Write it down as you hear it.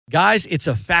Guys, it's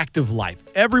a fact of life.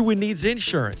 Everyone needs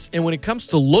insurance. And when it comes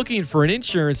to looking for an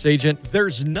insurance agent,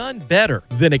 there's none better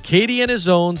than Acadiana's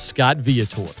own Scott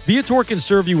Viator. Viator can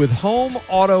serve you with home,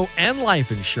 auto, and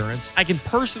life insurance. I can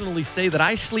personally say that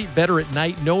I sleep better at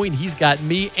night knowing he's got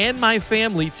me and my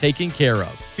family taken care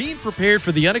of. Being prepared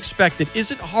for the unexpected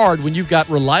isn't hard when you've got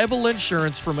reliable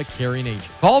insurance from a caring agent.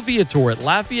 Call Viator at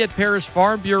Lafayette Parish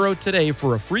Farm Bureau today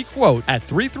for a free quote at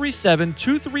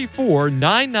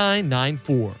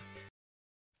 337-234-9994.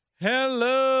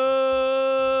 Hello,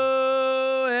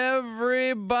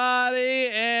 everybody,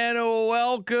 and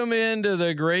welcome into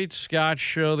the Great Scott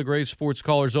Show, the Great Sports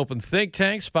Callers Open Think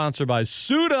Tank, sponsored by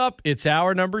Suit Up. It's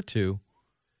hour number 2.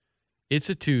 It's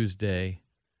a Tuesday.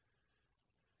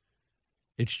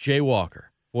 It's Jay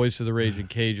Walker, voice of the Raging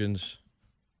Cajuns,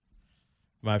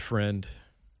 my friend,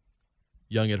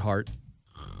 young at heart,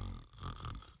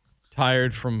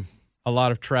 tired from a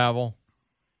lot of travel.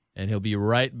 And he'll be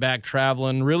right back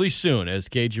traveling really soon as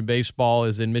Cajun baseball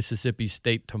is in Mississippi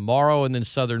State tomorrow and then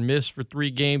Southern Miss for 3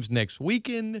 games next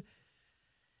weekend.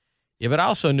 Yeah, but I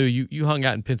also knew you hung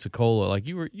out in Pensacola. Like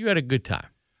you had a good time.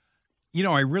 You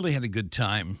know, I really had a good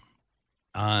time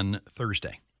on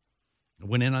Thursday. I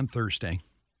went in on Thursday,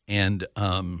 and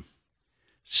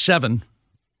 7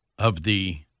 of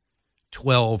the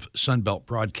 12 Sunbelt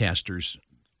broadcasters,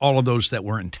 all of those that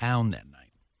were in town that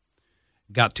night,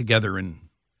 got together and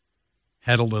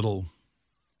had a little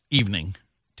evening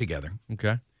together.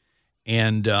 Okay.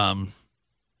 And had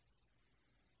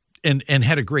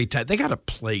a great time. They got a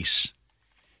place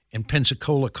in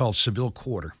Pensacola called Seville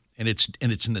Quarter, and it's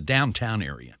in the downtown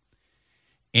area.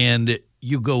 And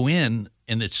you go in,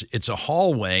 and it's a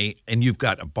hallway, and you've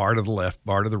got a bar to the left,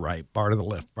 bar to the right, bar to the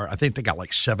left, bar. I think they got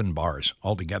like 7 bars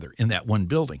altogether in that one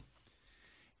building.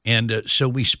 And so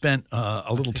we spent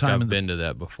a little time. I've been to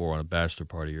that before on a bachelor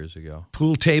party years ago.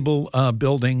 Pool table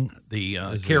building, the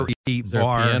karaoke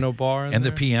bar, piano bar, and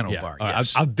the piano bar.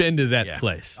 Yes. I've been to that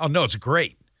place. Oh no, it's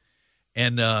great.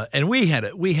 And we had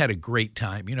a great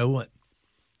time. You know what?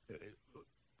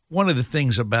 One of the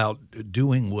things about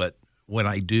doing what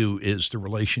I do is the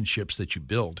relationships that you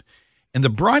build, and the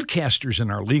broadcasters in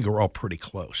our league are all pretty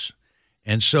close.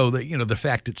 And so the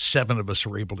fact that 7 of us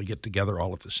were able to get together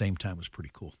all at the same time was pretty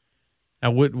cool.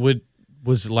 Now, what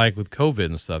was it like with COVID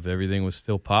and stuff? Everything was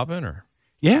still popping, or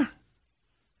yeah,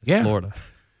 Florida.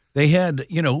 They had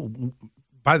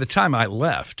by the time I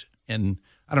left, and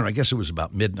I don't know, I guess it was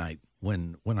about midnight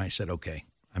when I said, okay,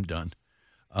 I'm done.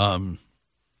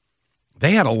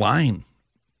 They had a line,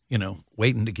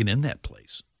 waiting to get in that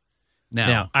place.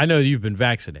 Now I know you've been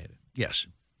vaccinated. Yes.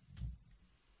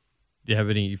 Do you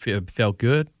have any? You felt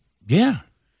good? Yeah.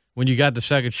 When you got the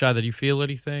second shot, did you feel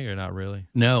anything or not really?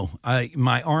 No.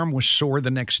 My arm was sore the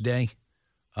next day,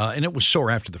 and it was sore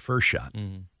after the first shot,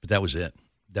 but that was it.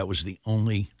 That was the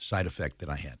only side effect that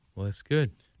I had. Well, that's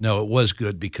good. No, it was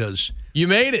good because you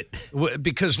made it.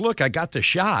 Because, look, I got the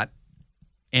shot,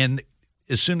 and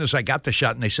as soon as I got the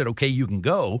shot and they said, okay, you can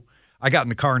go, I got in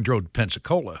the car and drove to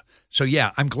Pensacola. So, yeah,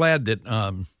 I'm glad that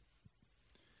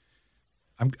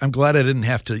I'm glad I didn't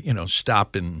have to,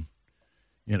 stop in,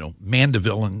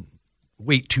 Mandeville and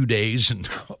wait 2 days and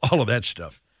all of that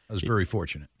stuff. I was very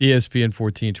fortunate.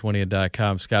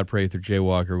 ESPN1420.com. Scott Prather, Jay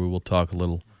Walker. We will talk a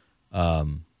little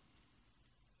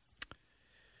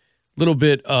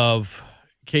bit of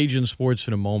Cajun sports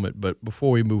in a moment. But before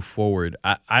we move forward,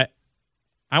 I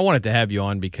wanted to have you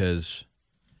on because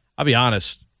I'll be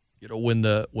honest. When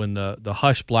the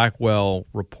Husch Blackwell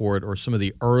report or some of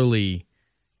the early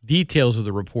details of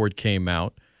the report came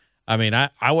out, I mean,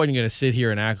 I wasn't going to sit here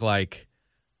and act like,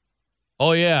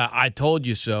 oh, yeah, I told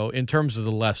you so in terms of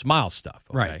the Les Miles stuff.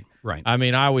 Okay? Right. I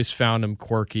mean, I always found him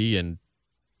quirky and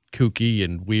kooky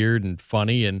and weird and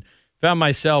funny and found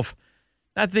myself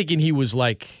not thinking he was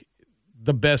like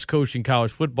the best coach in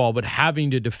college football, but having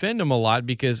to defend him a lot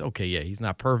because, okay, yeah, he's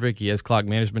not perfect. He has clock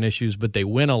management issues, but they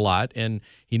win a lot, and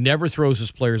he never throws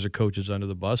his players or coaches under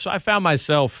the bus. So I found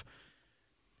myself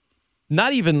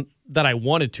not even that I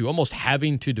wanted to, almost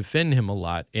having to defend him a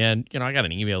lot. And, I got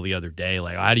an email the other day,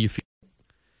 like, how do you feel?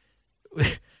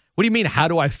 What do you mean, how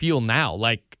do I feel now?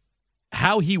 Like,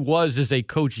 how he was as a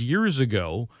coach years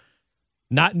ago,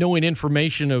 not knowing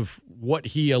information of what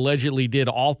he allegedly did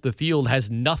off the field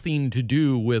has nothing to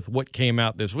do with what came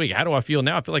out this week. How do I feel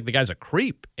now? I feel like the guy's a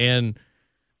creep. And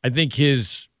I think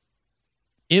his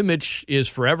image is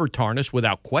forever tarnished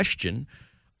without question.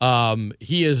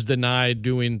 He is denied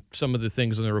doing some of the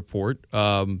things in the report.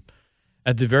 At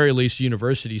the very least, the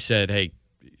university said, hey,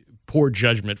 poor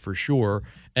judgment for sure.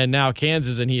 And now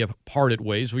Kansas and he have parted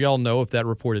ways. We all know if that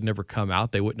report had never come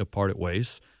out, they wouldn't have parted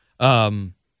ways.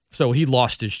 So he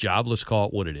lost his job. Let's call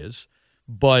it what it is.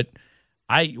 But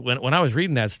when I was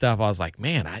reading that stuff, I was like,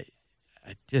 man, I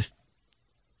just,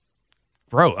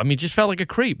 bro, I mean, just felt like a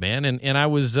creep, man. And I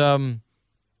was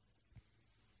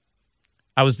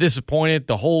disappointed.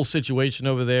 The whole situation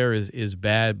over there is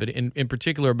bad. But in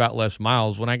particular about Les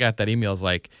Miles, when I got that email, I was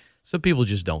like, some people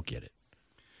just don't get it.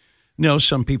 No,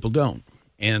 some people don't.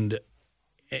 And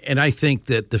I think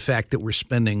that the fact that we're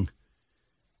spending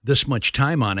this much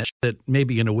time on it, that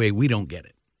maybe in a way we don't get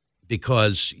it.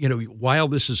 Because, while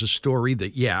this is a story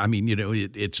that,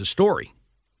 it's a story.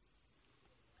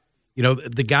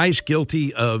 The guy's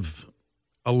guilty of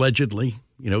allegedly,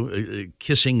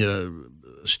 kissing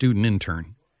a student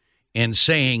intern and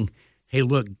saying, hey,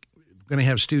 look, we're going to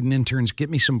have student interns, get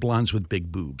me some blondes with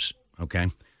big boobs, okay?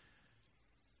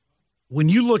 When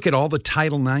you look at all the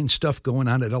Title IX stuff going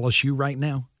on at LSU right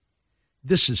now,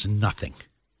 this is nothing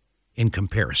in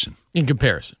comparison. In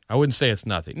comparison. I wouldn't say it's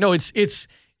nothing. No, it's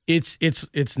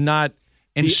not.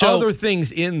 And the other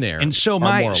things in there. And so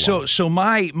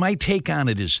my take on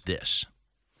it is this.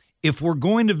 If we're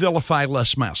going to vilify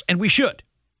Les Miles, and we should,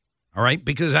 all right,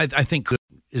 because I think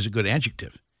is a good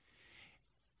adjective.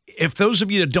 If those of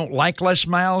you that don't like Les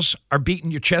Miles are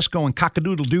beating your chest going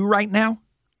cock-a-doodle-doo right now,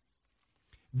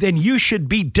 then you should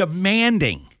be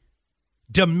demanding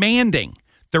the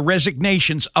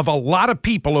resignations of a lot of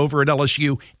people over at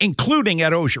LSU, including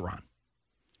Ed Orgeron.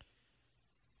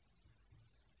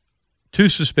 2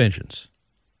 suspensions.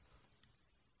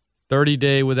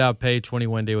 30-day without pay,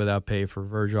 21-day without pay for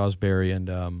Verge Osbury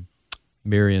and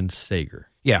Marion Sager.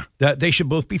 Yeah, they should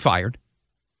both be fired.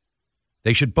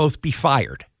 They should both be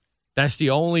fired. That's the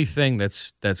only thing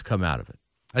that's come out of it.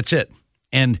 That's it.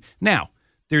 And now,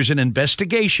 there's an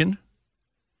investigation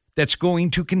that's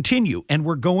going to continue, and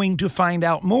we're going to find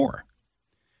out more.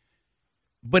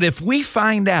 But if we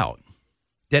find out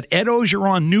that Ed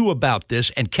Orgeron knew about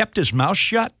this and kept his mouth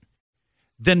shut,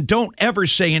 then don't ever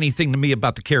say anything to me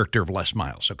about the character of Les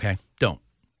Miles, okay? Don't.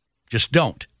 Just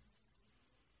don't.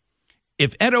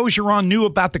 If Ed Orgeron knew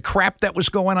about the crap that was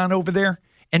going on over there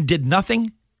and did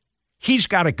nothing, he's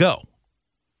got to go.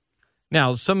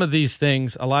 Now, some of these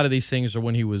things, a lot of these things are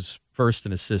when he was first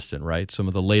an assistant, right? Some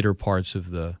of the later parts of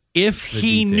the If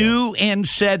he detail. knew and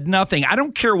said nothing, I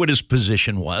don't care what his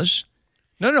position was.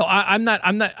 No, I'm not.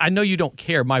 I know you don't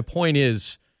care. My point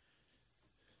is,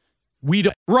 we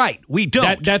don't. Right, we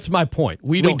don't. That's my point.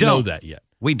 We don't know that yet.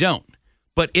 We don't.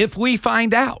 But if we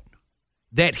find out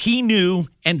that he knew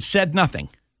and said nothing,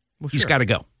 he's got to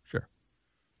go. Sure.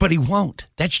 But he won't.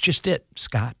 That's just it,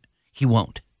 Scott. He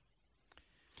won't.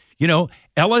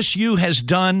 LSU has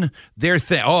done their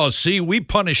thing. Oh, see, we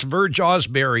punished Verge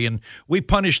Osbury and we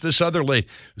punished this other lady.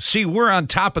 See, we're on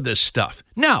top of this stuff.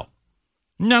 No.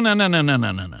 If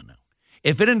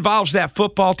it involves that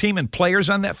football team and players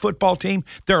on that football team,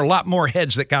 there are a lot more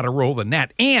heads that got to roll than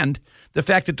that. And the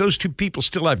fact that those two people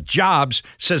still have jobs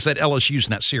says that LSU's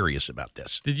not serious about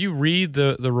this. Did you read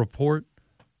the report?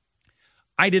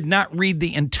 I did not read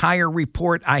the entire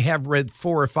report. I have read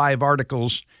 4 or 5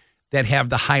 articles that have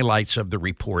the highlights of the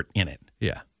report in it.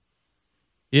 Yeah.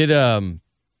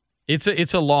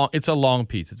 It's a long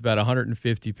piece. It's about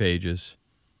 150 pages.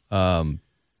 And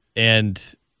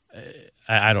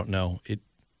I don't know.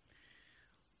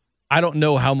 I don't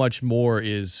know how much more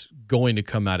is going to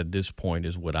come out at this point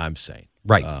is what I'm saying.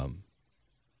 Right.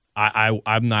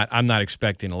 I'm not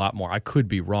expecting a lot more. I could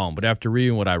be wrong, but after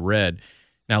reading what I read,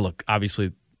 now look,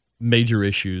 obviously major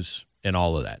issues and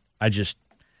all of that.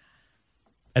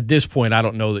 At this point, I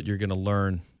don't know that you're going to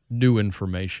learn new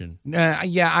information.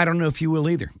 I don't know if you will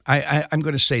either. I'm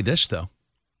going to say this, though.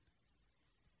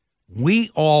 We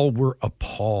all were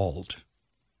appalled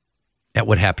at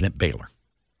what happened at Baylor.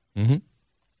 Mm-hmm.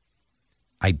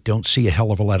 I don't see a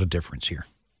hell of a lot of difference here.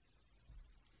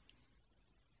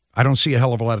 I don't see a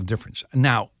hell of a lot of difference.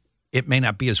 Now, it may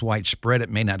not be as widespread. It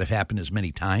may not have happened as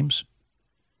many times.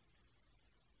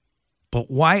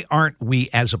 But why aren't we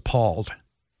as appalled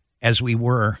as we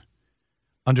were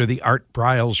under the Art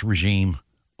Briles regime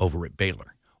over at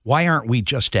Baylor? Why aren't we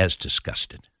just as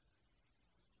disgusted?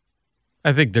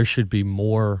 I think there should be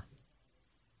more.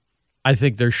 I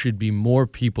think there should be more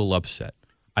people upset.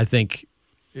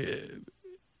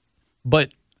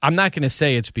 But I'm not going to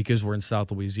say it's because we're in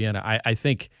South Louisiana. I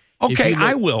think. Okay,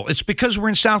 I will. It's because we're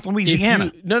in South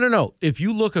Louisiana. No. If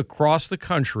you look across the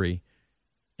country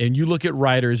and you look at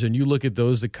writers and you look at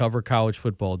those that cover college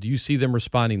football, do you see them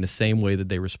responding the same way that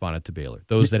they responded to Baylor?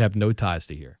 Those that have no ties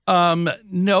to here?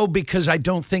 No, because I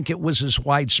don't think it was as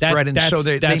widespread, so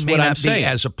they may not be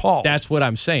as appalled. That's what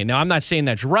I'm saying. Now, I'm not saying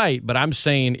that's right, but I'm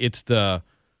saying it's the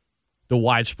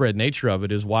widespread nature of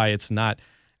it is why it's not.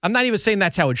 I'm not even saying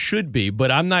that's how it should be, but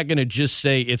I'm not going to just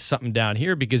say it's something down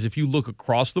here, because if you look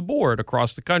across the board,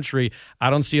 across the country, I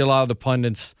don't see a lot of the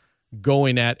pundits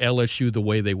going at LSU the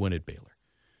way they went at Baylor.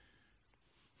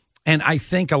 And I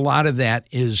think a lot of that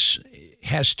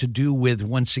has to do with,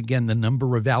 once again, the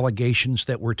number of allegations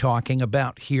that we're talking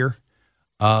about here.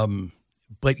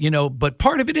 But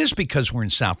part of it is because we're in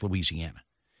South Louisiana.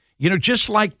 Just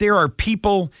like there are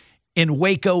people in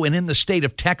Waco and in the state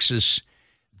of Texas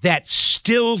that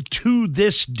still to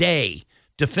this day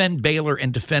defend Baylor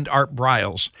and defend Art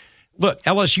Briles. Look,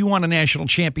 LSU won a national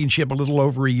championship a little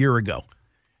over a year ago.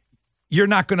 You're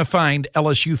not going to find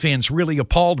LSU fans really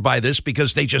appalled by this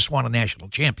because they just won a national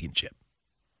championship.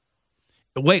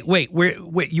 Wait,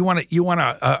 you're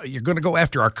going to go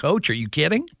after our coach? Are you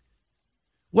kidding?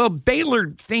 Well,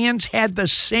 Baylor fans had the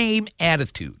same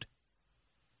attitude.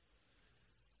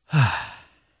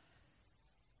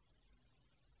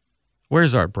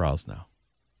 Where's Art Briles now?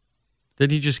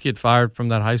 Did he just get fired from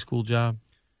that high school job?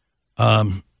 I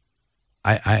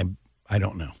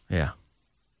don't know. Yeah.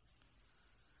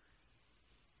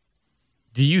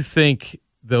 Do you think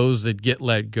those that get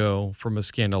let go from a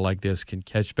scandal like this can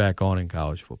catch back on in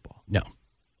college football? No.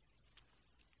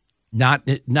 Not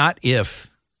if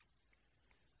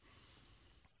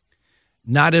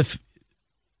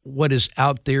what is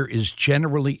out there is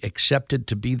generally accepted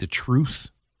to be the truth.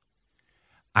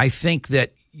 I think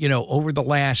that, over the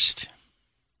last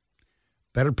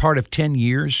better part of 10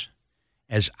 years,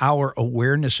 as our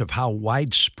awareness of how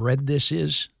widespread this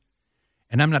is,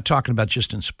 and I'm not talking about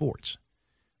just in sports,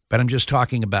 but I'm just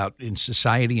talking about in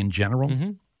society in general,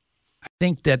 I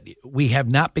think that we have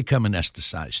not become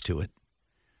anesthetized to it.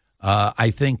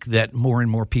 I think that more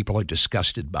and more people are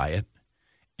disgusted by it,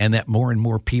 and that more and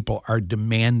more people are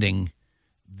demanding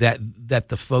that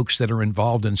the folks that are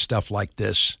involved in stuff like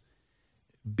this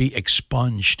be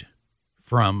expunged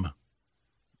from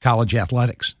college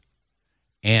athletics.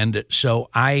 And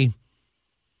so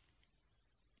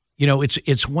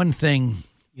it's one thing,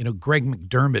 Greg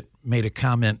McDermott made a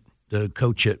comment, the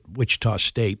coach at Wichita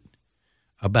State,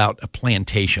 about a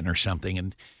plantation or something,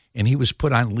 and he was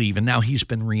put on leave, and now he's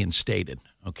been reinstated,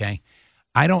 okay?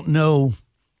 I don't know.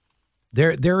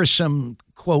 There is some,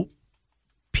 quote,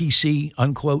 PC,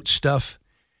 unquote, stuff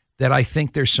that I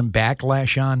think there's some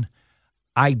backlash on.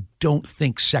 I don't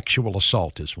think sexual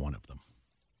assault is one of them.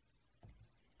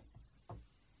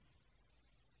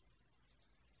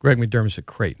 Greg McDermott's at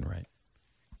Creighton, right?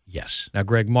 Yes. Now,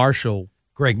 Greg Marshall,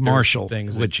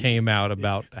 things that came out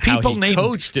about how he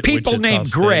coached at people Wichita named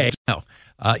State. Greg. No,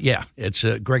 it's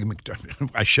Greg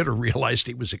McDermott. I should have realized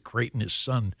he was at Creighton. His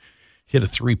son hit a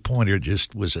three-pointer,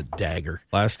 just was a dagger.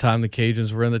 Last time the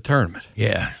Cajuns were in the tournament.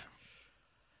 Yeah.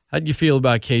 How'd you feel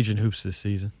about Cajun hoops this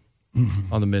season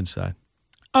on the men's side?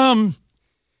 I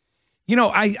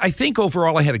think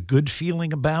overall I had a good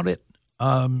feeling about it.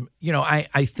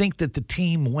 I think that the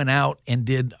team went out and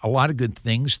did a lot of good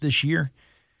things this year.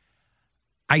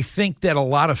 I think that a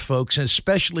lot of folks,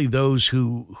 especially those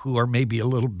who are maybe a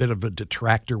little bit of a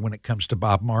detractor when it comes to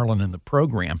Bob Marlin and the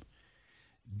program,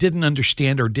 didn't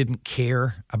understand or didn't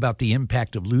care about the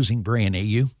impact of losing Brian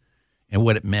Ayu and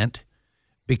what it meant,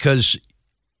 because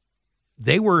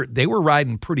they were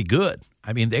riding pretty good.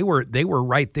 I mean, they were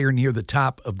right there near the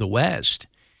top of the West,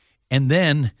 and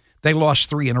then they lost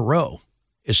 3 in a row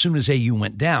as soon as AU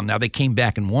went down. Now they came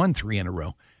back and won 3 in a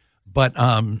row, but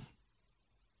I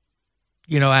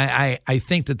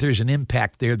think that there's an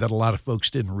impact there that a lot of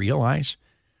folks didn't realize.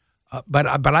 But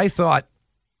I thought,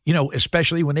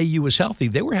 especially when AU was healthy,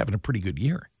 they were having a pretty good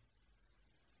year.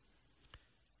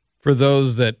 For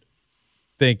those that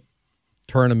think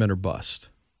tournament or bust,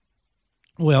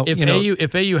 well,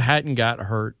 if AU hadn't got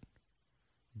hurt,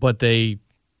 but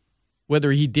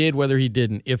whether he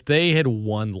didn't, if they had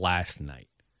won last night,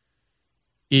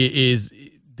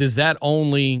 does that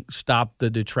only stop the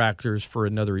detractors for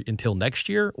until next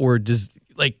year, or does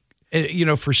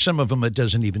for some of them it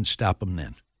doesn't even stop them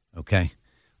then? Okay,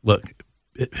 look,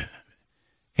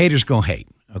 haters gonna hate.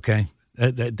 Okay,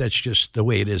 that's just the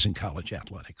way it is in college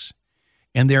athletics,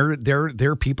 and there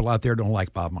are people out there who don't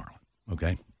like Bob Marlin.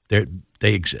 Okay,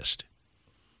 they exist,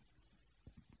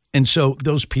 and so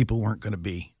those people weren't going to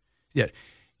be. Yeah,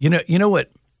 you know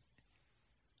what?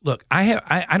 Look,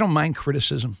 I don't mind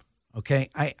criticism. Okay,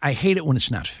 I hate it when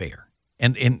it's not fair.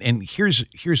 And here's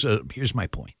my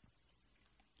point.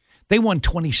 They won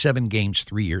 27 games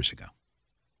 3 years ago,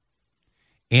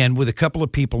 and with a couple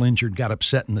of people injured, got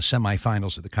upset in the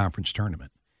semifinals of the conference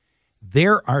tournament.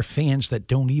 There are fans that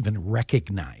don't even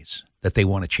recognize that they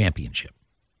won a championship.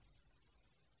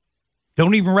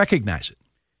 Don't even recognize it.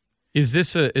 Is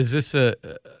this a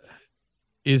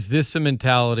is this a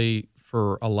mentality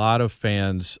for a lot of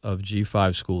fans of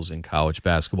G5 schools in college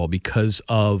basketball because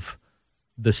of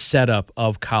the setup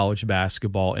of college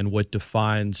basketball and what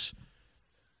defines?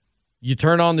 You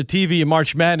turn on the TV in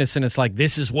March Madness and it's like,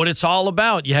 this is what it's all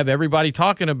about. You have everybody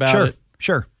talking about it.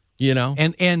 Sure. You know?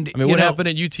 And I mean, what happened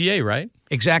at UTA, right?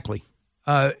 Exactly.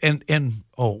 How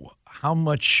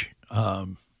much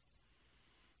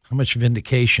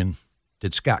vindication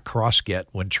did Scott Cross get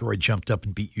when Troy jumped up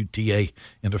and beat UTA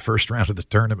in the first round of the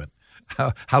tournament?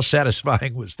 How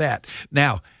satisfying was that?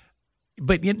 Now,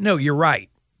 but you're right,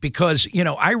 because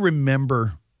I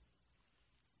remember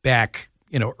back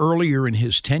earlier in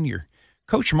his tenure,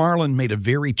 Coach Marlin made a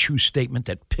very true statement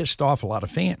that pissed off a lot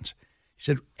of fans. He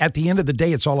said, at the end of the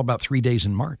day, it's all about 3 days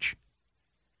in March.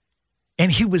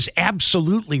 And he was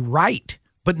absolutely right,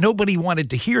 but nobody wanted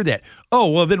to hear that.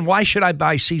 Oh, well, then why should I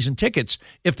buy season tickets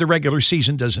if the regular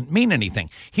season doesn't mean anything?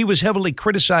 He was heavily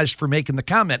criticized for making the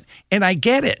comment, and I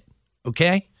get it,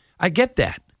 okay? I get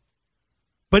that.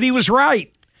 But he was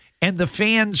right, and the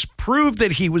fans proved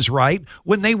that he was right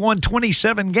when they won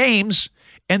 27 games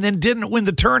and then didn't win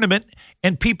the tournament,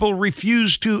 and people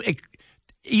refused to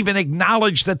even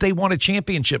acknowledge that they won a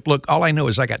championship. Look, all I know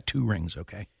is I got 2 rings,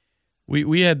 okay?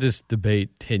 We had this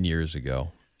debate 10 years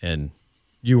ago, and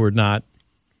you were not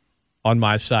on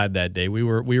my side that day. We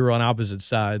were on opposite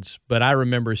sides, but I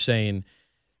remember saying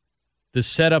the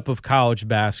setup of college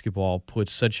basketball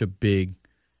puts such a big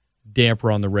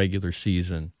damper on the regular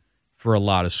season for a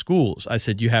lot of schools. I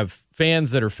said you have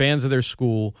fans that are fans of their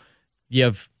school. You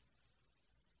have,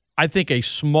 I think, a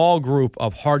small group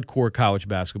of hardcore college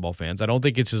basketball fans. I don't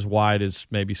think it's as wide as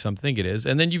maybe some think it is.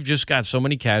 And then you've just got so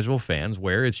many casual fans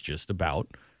where it's just about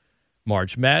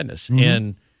March Madness. Mm-hmm.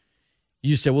 And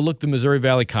you said, well, look, the Missouri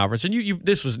Valley Conference. And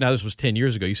this was 10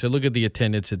 years ago. You said, look at the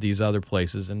attendance at these other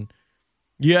places. And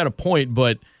you had a point,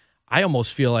 but I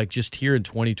almost feel like just here in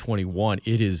 2021,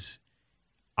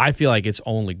 I feel like it's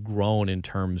only grown in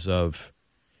terms of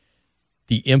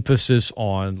the emphasis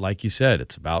on, like you said,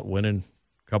 it's about winning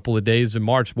couple of days in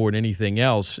March more than anything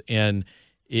else, and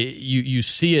you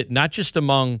see it not just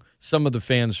among some of the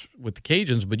fans with the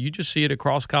Cajuns, but you just see it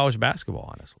across college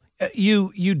basketball, honestly.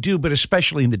 You do, but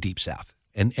especially in the Deep South.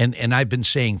 And I've been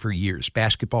saying for years,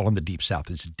 basketball in the Deep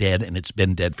South is dead, and it's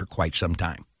been dead for quite some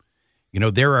time.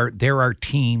 There are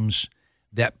teams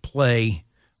that play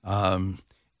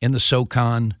in the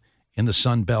SoCon, in the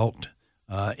Sun Belt,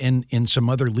 in some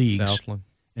other leagues. Southland.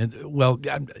 And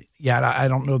I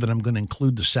don't know that I'm going to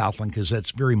include the Southland because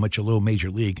that's very much a low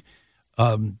major league.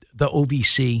 The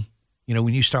OVC,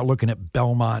 when you start looking at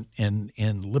Belmont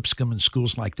and Lipscomb and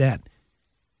schools like that,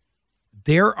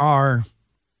 there are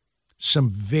some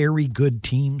very good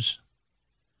teams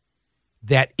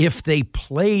that if they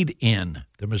played in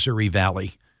the Missouri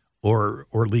Valley or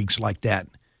leagues like that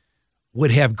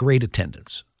would have great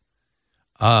attendance.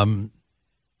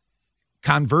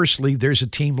 Conversely, there's a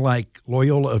team like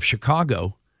Loyola of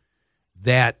Chicago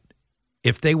that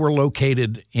if they were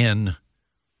located in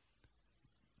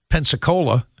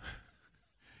Pensacola,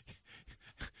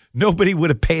 nobody would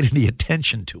have paid any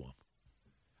attention to them.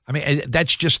 I mean,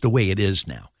 that's just the way it is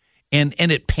now. And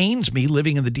it pains me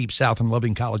living in the Deep South and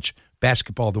loving college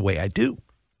basketball the way I do.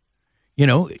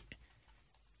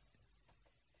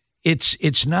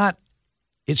 It's not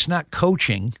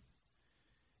coaching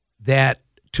that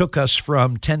took us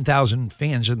from 10,000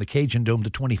 fans in the Cajun Dome to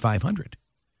 2,500.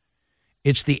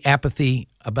 It's the apathy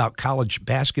about college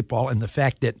basketball and the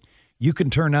fact that you can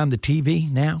turn on the TV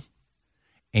now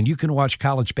and you can watch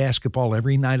college basketball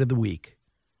every night of the week,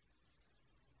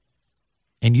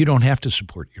 and you don't have to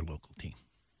support your local team.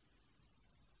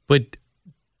 But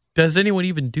does anyone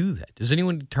even do that? Does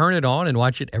anyone turn it on and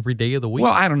watch it every day of the week?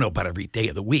 Well, I don't know about every day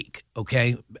of the week,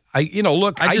 okay? I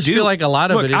just feel like a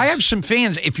lot of it is... I have some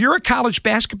fans. If you're a college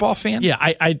basketball fan... Yeah,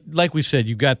 I like we said,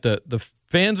 you got the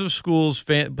fans of schools,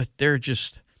 but they're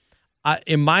just...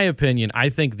 in my opinion, I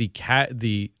think the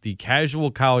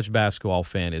casual college basketball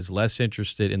fan is less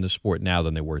interested in the sport now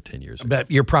than they were 10 years ago. But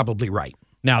you're probably right.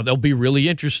 Now, they'll be really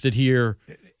interested here...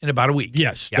 In about a week.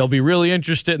 Yes. They'll be really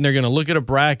interested, and they're going to look at a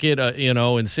bracket,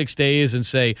 in 6 days and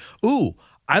say, ooh,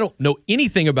 I don't know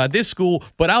anything about this school,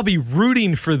 but I'll be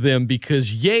rooting for them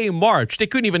because yay, March. They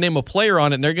couldn't even name a player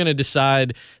on it, and they're going to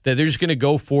decide that they're just going to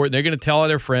go for it, and they're going to tell all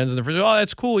their friends, and their friends oh,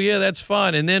 that's cool, yeah, that's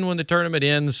fun. And then when the tournament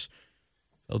ends,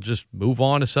 they'll just move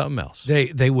on to something else.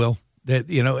 They will.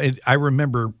 I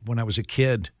remember when I was a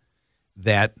kid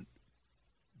that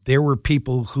there were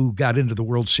people who got into the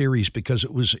World Series because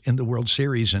it was in the World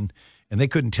Series, and they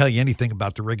couldn't tell you anything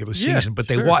about the regular season, but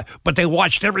they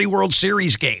watched every World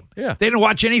Series game. Yeah. They didn't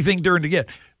watch anything during the game.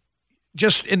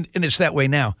 And it's that way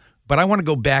now. But I want to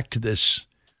go back to this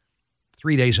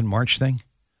 3 days in March thing.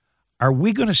 Are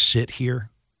we going to sit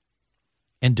here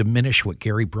and diminish what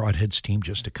Gary Broadhead's team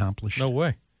just accomplished? No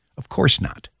way. Of course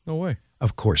not. No way.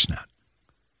 Of course not.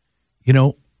 You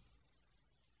know,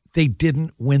 they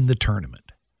didn't win the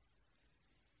tournament.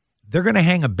 They're going to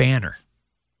hang a banner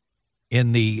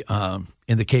in the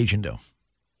Cajun Dome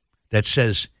that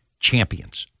says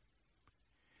champions.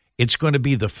 It's going to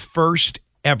be the first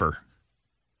ever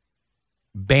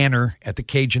banner at the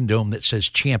Cajun Dome that says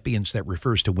champions that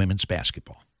refers to women's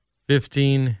basketball.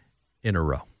 15 in a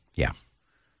row. Yeah.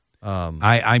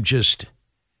 I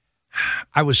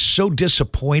was so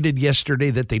disappointed yesterday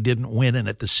that they didn't win, and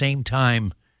at the same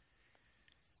time,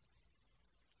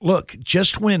 look,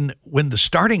 just when the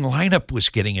starting lineup was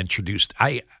getting introduced,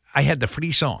 I had the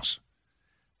frissons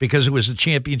because it was a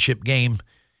championship game,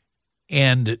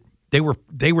 and they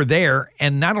were there,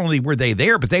 and not only were they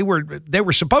there, but they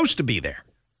were supposed to be there.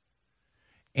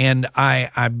 And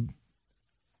I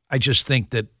just think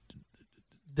that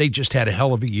they just had a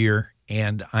hell of a year,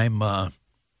 and I'm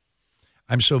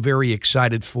so very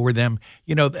excited for them.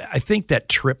 You know, I think that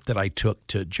trip that I took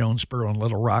to Jonesboro and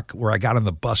Little Rock, where I got on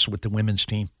the bus with the women's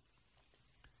team,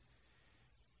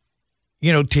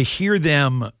 you know, to hear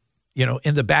them, you know,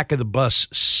 in the back of the bus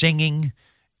singing,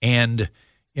 and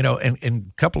you know, and a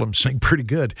couple of them sing pretty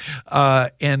good,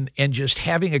 and just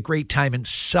having a great time and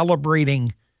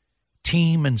celebrating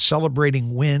team and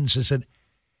celebrating wins.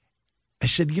 I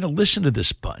said, you know, listen to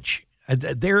this bunch.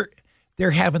 They're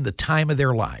having the time of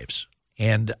their lives,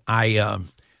 and I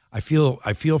feel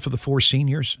for the four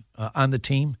seniors on the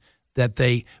team but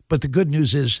the good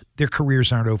news is their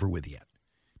careers aren't over with yet,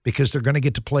 because they're going to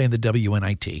get to play in the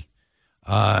WNIT,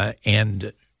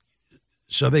 and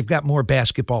so they've got more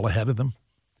basketball ahead of them.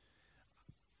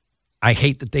 I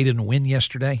hate that they didn't win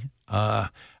yesterday.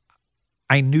 I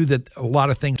knew that a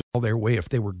lot of things fell their way if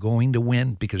they were going to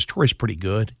win, because Troy's pretty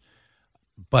good.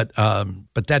 But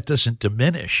that doesn't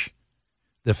diminish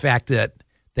the fact that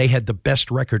they had the best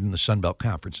record in the Sun Belt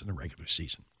Conference in the regular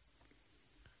season.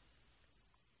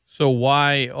 So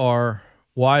why are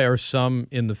some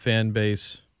in the fan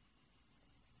base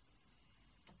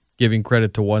giving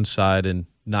credit to one side and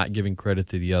not giving credit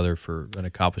to the other for an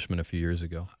accomplishment a few years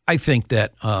ago? I think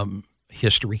that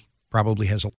history probably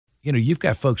has a. You know, you've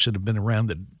got folks that have been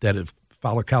around that have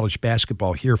followed college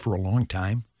basketball here for a long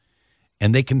time,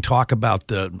 and they can talk about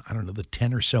the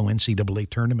 10 or so NCAA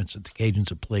tournaments that the Cajuns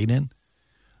have played in.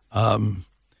 A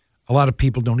lot of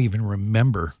people don't even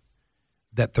remember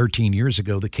that 13 years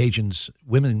ago the Cajuns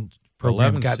women's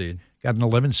program got an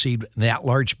 11 seed in that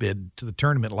large bid to the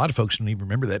tournament. A lot of folks don't even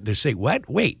remember that. They say, "What?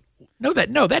 Wait, no,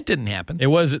 that didn't happen." They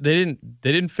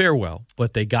didn't fare well,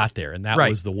 but they got there, and that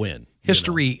was the win.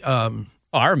 History. You know?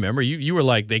 I remember you were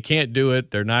like, they can't do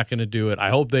it. They're not going to do it.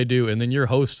 I hope they do. And then you're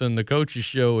hosting the coach's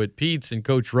show at Pete's, and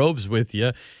Coach Robe's with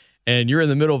you, and you're in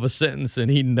the middle of a sentence, and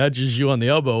he nudges you on the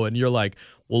elbow, and you're like,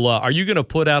 well, are you going to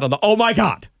put out on the – oh, my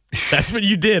God. That's what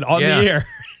you did on the air.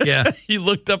 Yeah. You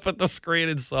looked up at the screen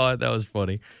and saw it. That was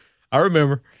funny. I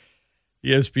remember.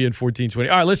 ESPN 1420.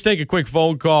 All right, let's take a quick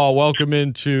phone call. Welcome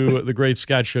into the Great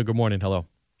Scott Show. Good morning. Hello.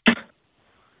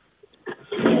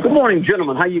 Good morning,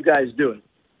 gentlemen. How you guys doing?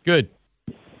 Good.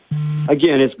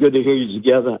 Again, it's good to hear you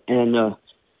together. And,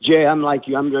 Jay, I'm like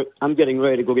you. I'm getting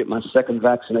ready to go get my second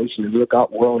vaccination, and look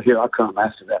out, world, here I come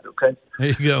after that, okay? There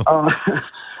you go.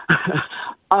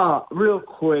 Real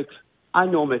quick, I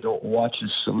normally don't watch the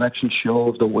selection show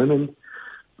of the women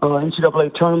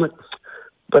NCAA tournament,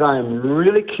 but I am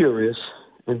really curious,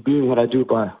 and being what I do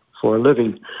for a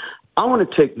living, I want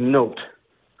to take note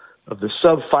of the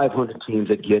sub-500 teams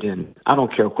that get in. I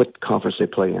don't care what conference they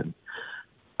play in.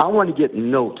 I want to get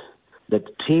note that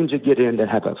the teams that get in that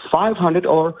have a 500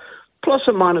 or plus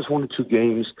or minus 1 or 2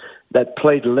 games that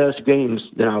played less games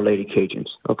than our Lady Cajuns,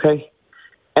 okay?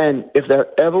 And if there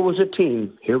ever was a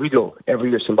team, here we go. Every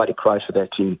year somebody cries for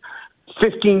that team.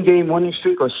 15-game winning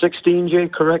streak or 16, Jay,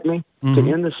 correct me, to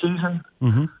end the season.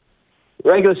 Mm-hmm.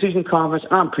 Regular season conference,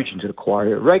 and I'm preaching to the choir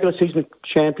here. Regular season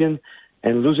champion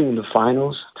and losing in the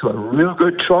finals to a real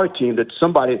good Troy team that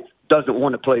somebody doesn't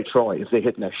want to play Troy if they're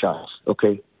hitting their shots,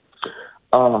 okay?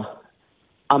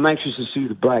 I'm anxious to see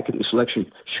the bracket and selection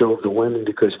show of the women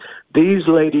because these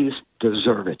ladies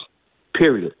deserve it,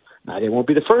 period. Now, they won't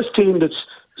be the first team that's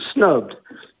snubbed,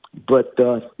 but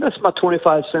that's my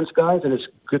 25 cents, guys, and it's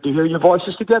good to hear your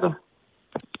voices together.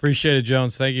 Appreciate it,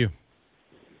 Jones. Thank you.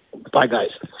 Bye, guys.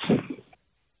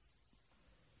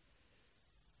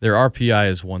 Their RPI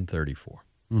is 134.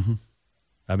 Mm-hmm.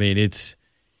 I mean, it's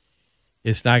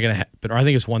not going to happen. I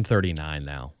think it's 139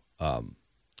 now.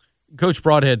 Coach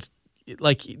Broadhead's,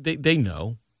 like, they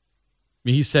know.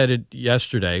 mean, he said it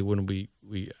yesterday when we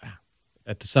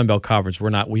at the Sun Belt Conference.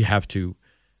 We have to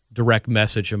direct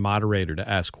message a moderator to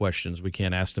ask questions. We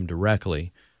can't ask them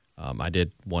directly. I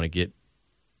did want to get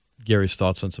Gary's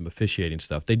thoughts on some officiating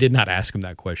stuff. They did not ask him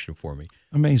that question for me.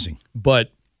 Amazing.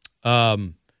 But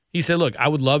he said, look, I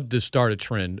would love to start a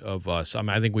trend of us. I mean,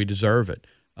 I think we deserve it.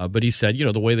 But he said,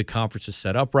 the way the conference is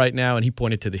set up right now, and he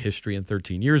pointed to the history in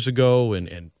 13 years ago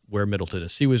and where Middle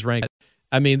Tennessee was ranked.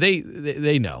 I mean,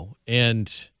 they know.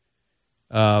 And,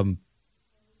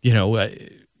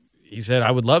 he said,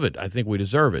 I would love it. I think we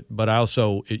deserve it. But I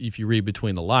also, if you read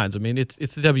between the lines, I mean, it's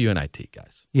the WNIT,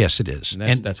 guys. Yes, it is.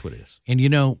 And that's what it is. And,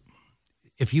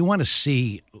 if you want to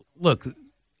see, look,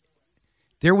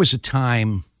 there was a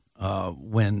time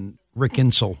when Rick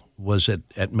Insell was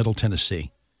at Middle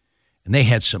Tennessee, and they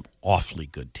had some awfully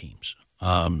good teams,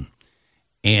 and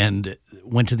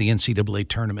went to the NCAA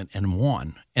tournament and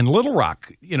won. And Little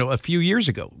Rock, a few years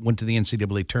ago, went to the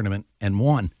NCAA tournament and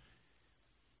won.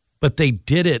 But they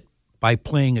did it by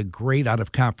playing a great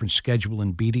out-of-conference schedule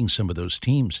and beating some of those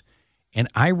teams. And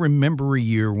I remember a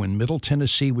year when Middle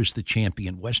Tennessee was the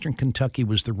champion, Western Kentucky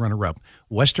was the runner-up.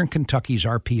 Western Kentucky's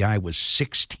RPI was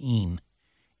 16,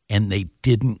 and they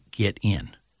didn't get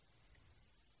in.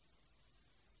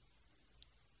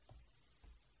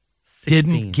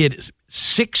 16.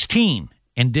 16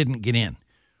 and didn't get in.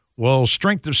 Well,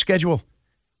 strength of schedule.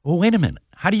 Well, wait a minute.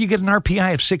 How do you get an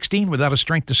RPI of 16 without a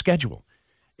strength of schedule?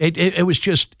 It was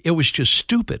just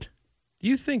stupid. Do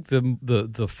you think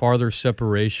the farther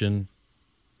separation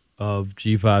of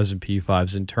G5s and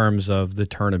P5s in terms of the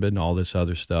tournament and all this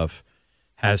other stuff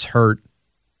has hurt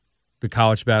the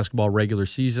college basketball regular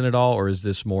season at all, or is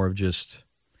this more of just,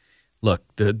 look,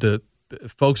 the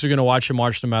folks are going to watch the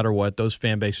March no matter what. Those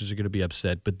fan bases are going to be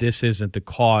upset, but this isn't the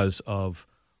cause of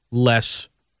less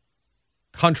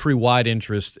countrywide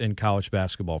interest in college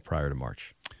basketball prior to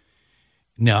March?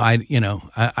 No, I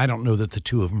don't know that the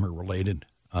two of them are related.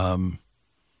 But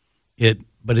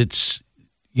it's,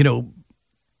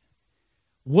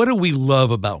 what do we love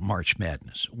about March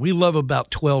Madness? We love about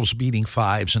 12s beating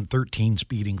 5s and 13s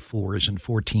beating 4s and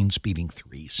 14s beating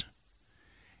 3s.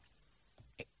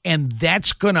 And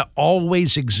that's going to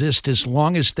always exist as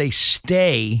long as they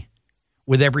stay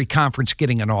with every conference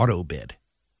getting an auto bid.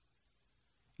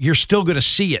 You're still going to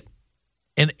see it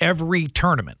in every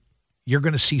tournament. You're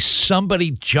going to see somebody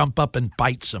jump up and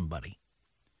bite somebody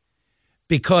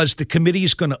because the committee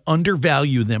is going to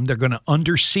undervalue them. They're going to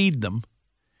underseed them,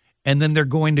 and then they're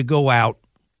going to go out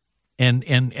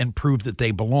and prove that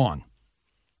they belong.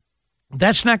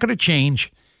 That's not going to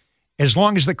change as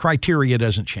long as the criteria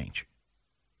doesn't change.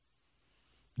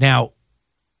 Now,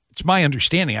 it's my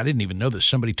understanding, I didn't even know this,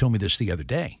 somebody told me this the other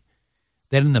day,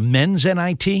 that in the men's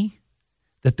NIT,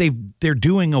 that they're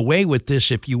doing away with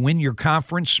this. If you win your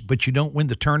conference but you don't win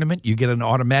the tournament, you get an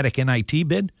automatic NIT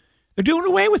bid. They're doing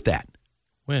away with that.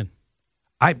 When?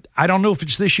 I don't know if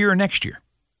it's this year or next year.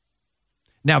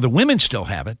 Now, the women still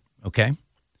have it, okay?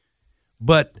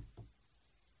 But,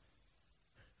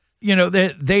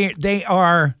 they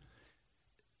are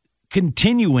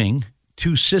continuing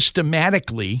to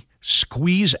systematically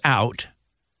squeeze out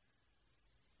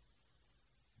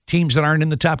teams that aren't in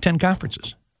the top 10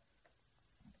 conferences.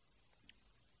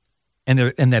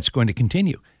 And that's going to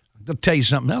continue. I'll tell you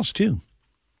something else, too.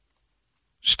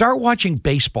 Start watching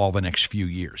baseball the next few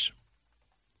years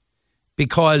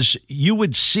because you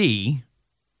would see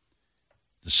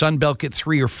the Sun Belt get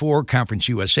 3 or 4, Conference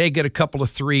USA get a couple of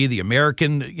 3, the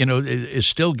American, is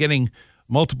still getting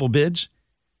multiple bids.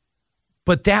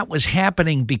 But that was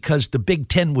happening because the Big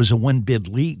Ten was a one-bid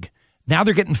league. Now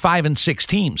they're getting 5 and 6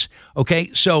 teams.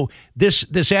 Okay, so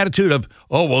this attitude of,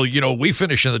 we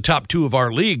finish in the top 2 of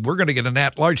our league, we're going to get an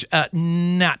at-large.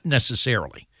 Not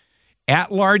necessarily.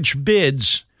 At-large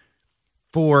bids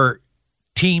for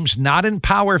teams not in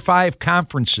Power 5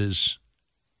 conferences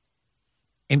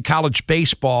in college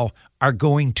baseball are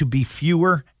going to be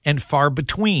fewer and far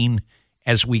between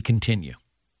as we continue.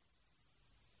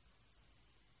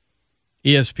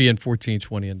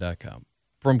 ESPN1420.com.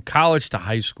 From college to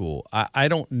high school, I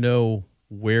don't know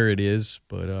where it is,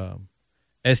 but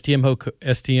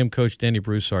STM coach Danny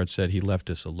Broussard said he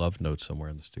left us a love note somewhere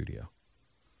in the studio.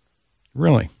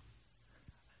 Really?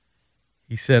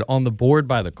 He said, on the board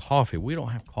by the coffee. We don't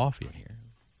have coffee in here.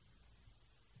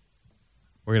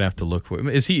 We're going to have to look for him.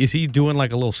 Is he doing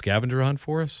like a little scavenger hunt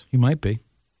for us? He might be.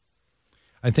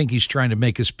 I think he's trying to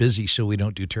make us busy so we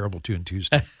don't do Terrible Tune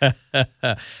Tuesday.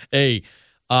 Hey,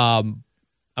 I'm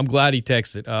glad he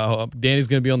texted. Danny's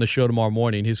going to be on the show tomorrow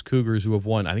morning. His Cougars, who have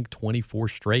won, I think, 24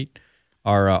 straight,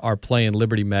 are playing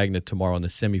Liberty Magnet tomorrow in the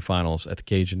semifinals at the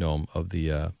Cajun Dome of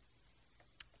the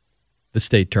the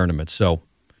state tournament. So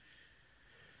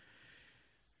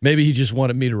maybe he just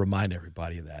wanted me to remind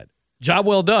everybody of that. Job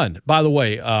well done. By the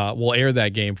way, we'll air that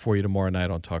game for you tomorrow night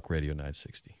on Talk Radio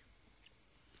 960.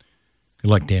 Good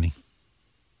luck, Danny.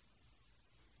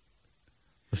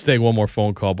 Let's take one more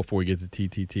phone call before we get to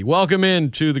TTT. Welcome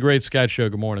in to the Great Scott Show.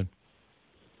 Good morning.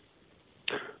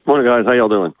 Morning, guys. How y'all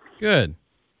doing? Good.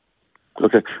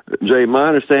 Okay. Jay, my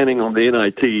understanding on the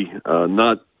NIT,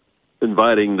 not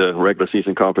inviting the regular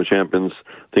season conference champions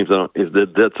teams is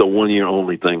that that's a 1 year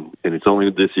only thing, and it's only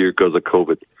this year because of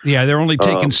COVID. Yeah, they're only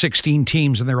taking 16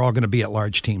 teams, and they're all going to be at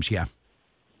large teams. Yeah.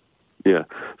 Yeah.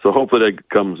 So hopefully that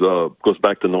goes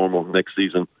back to normal next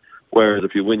season. Whereas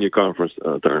if you win your conference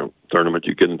tournament,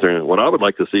 you get in the tournament. What I would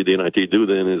like to see the NIT do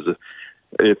then is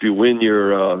if you win if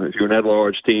you're an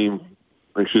at-large team,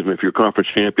 if you're a conference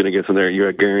champion against them there,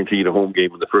 you're guaranteed a home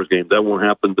game in the first game. That won't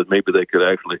happen, but maybe they could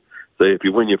actually say if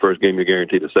you win your first game, you're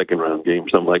guaranteed a second round game,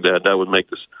 something like that. That would make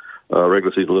this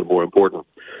regular season a little more important.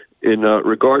 In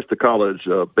regards to college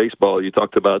baseball, you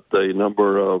talked about the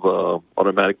number of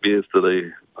automatic bids to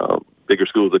the bigger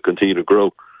schools that continue to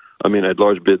grow. At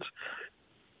large bids.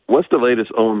 What's the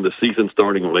latest on the season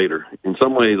starting later? In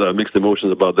some ways, I have mixed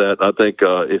emotions about that. I think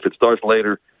if it starts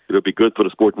later, it'll be good for the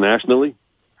sport nationally.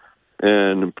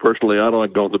 And personally, I don't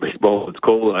like going to baseball. It's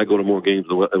cold, and I go to more games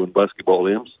when basketball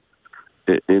ends.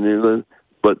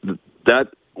 But that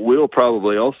will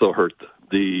probably also hurt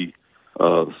the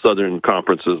southern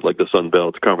conferences like the Sun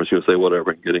Belt, Conference USA,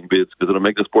 whatever, getting bids because it'll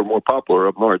make the sport more popular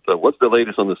up north. What's the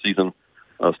latest on the season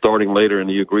starting later? And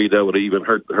do you agree that would even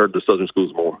hurt the southern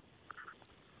schools more?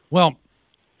 Well,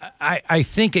 I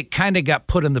think it kind of got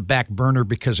put in the back burner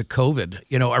because of COVID.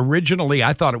 Originally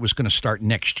I thought it was going to start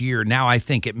next year. Now I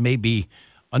think it may be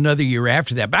another year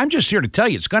after that. But I'm just here to tell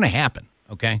you it's going to happen,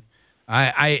 okay?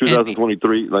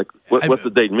 2023, what's the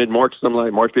date? Mid-March, something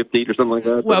like March 15th or something like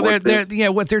that?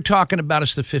 Well, what they're talking about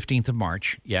is the 15th of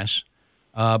March, yes,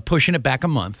 pushing it back a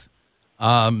month.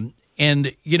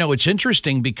 It's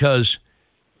interesting because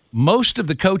most of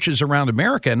the coaches around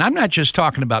America, and I'm not just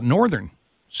talking about northern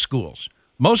schools.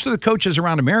 Most of the coaches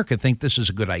around America think this is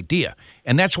a good idea,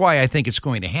 and that's why I think it's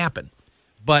going to happen.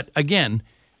 But again,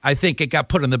 I think it got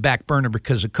put on the back burner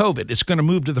because of COVID. It's going to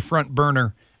move to the front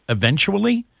burner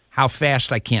eventually. How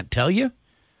fast, I can't tell you.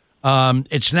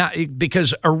 It's not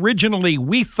because originally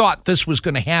we thought this was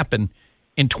going to happen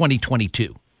in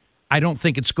 2022. I don't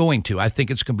think it's going to. I think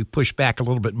it's going to be pushed back a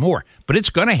little bit more, but it's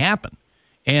going to happen.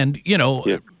 And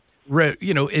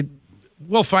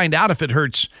we'll find out if it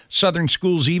hurts southern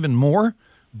schools even more.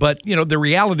 But, the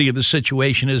reality of the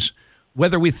situation is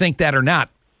whether we think that or not,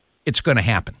 it's going to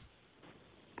happen.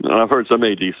 I've heard some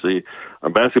ADC,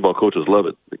 basketball coaches love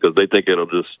it because they think it'll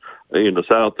just, in the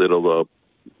South, it'll,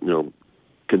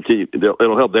 continue.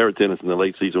 It'll help their attendance in the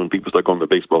late season when people start going to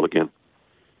baseball again.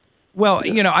 Well,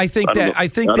 I think that I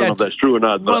don't know if that's true or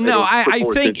not. Well, no, I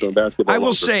think I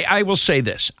will say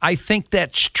this. I think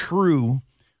that's true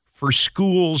for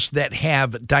schools that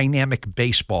have dynamic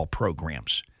baseball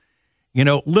programs.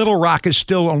 Little Rock is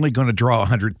still only going to draw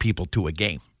 100 people to a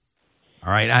game.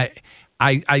 All right,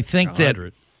 I think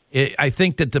 100. I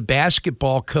think that the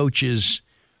basketball coaches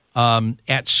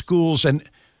at schools and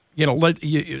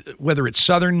whether it's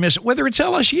Southern Miss, whether it's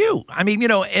LSU.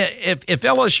 If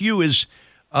LSU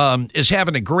is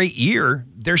having a great year,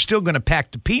 they're still going to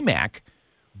pack the PMAC.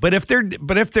 But if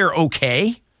they're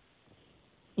okay,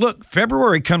 look,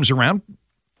 February comes around,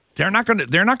 they're not going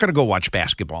to go watch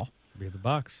basketball. Be at the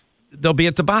box. They'll be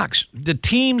at the box. The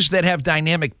teams that have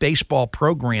dynamic baseball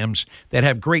programs, that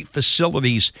have great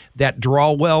facilities, that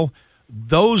draw well,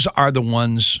 those are the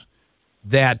ones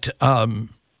that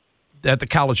the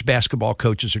college basketball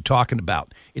coaches are talking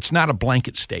about. It's not a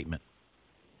blanket statement.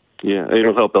 Yeah,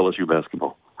 it'll help LSU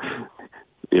basketball.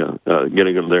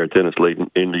 Getting them their attendance late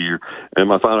in the year. And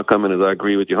my final comment is I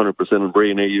agree with you 100% on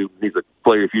Braden Ayuk. He's a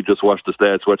player, if you just watch the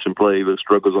stats, watch him play, the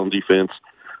struggles on defense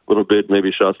a little bit,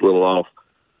 maybe shots a little off.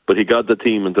 But he got the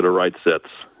team into the right sets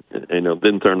and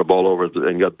didn't turn the ball over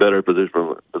and got better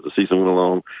position as the season went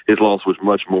along. His loss was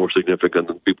much more significant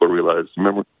than people realized.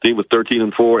 Remember, the team was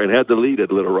 13-4 and had the lead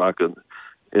at Little Rock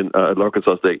in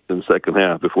Arkansas State in the second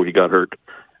half before he got hurt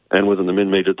and was in the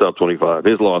mid-major top 25.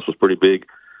 His loss was pretty big.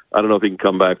 I don't know if he can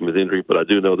come back from his injury, but I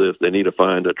do know this. They need to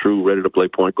find a true, ready-to-play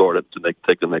point guard to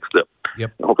take the next step.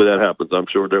 Yep. Hopefully that happens. I'm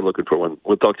sure they're looking for one.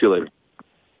 We'll talk to you later.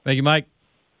 Thank you, Mike.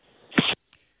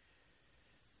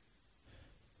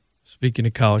 Speaking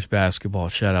of college basketball,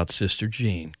 shout out Sister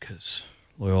Jean because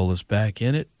Loyola's back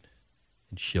in it,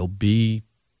 and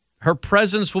her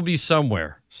presence will be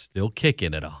somewhere, still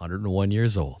kicking at 101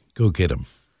 years old. Go get him.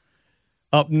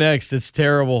 Up next, it's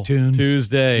Terrible Tune.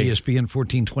 Tuesday. ESPN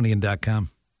 1420and.com.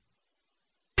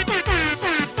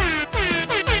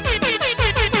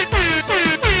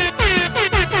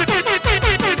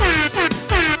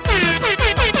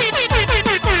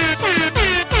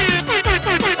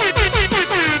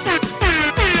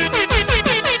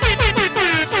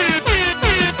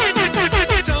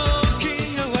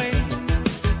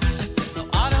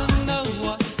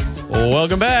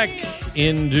 Welcome back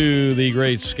into the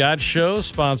Great Scott Show,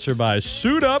 sponsored by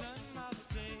Suit Up.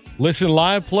 Listen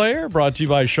Live Player, brought to you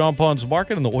by Champagne's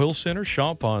Market and the Oil Center.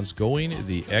 Champagne's going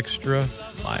the extra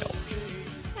mile.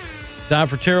 Time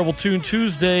for Terrible Tune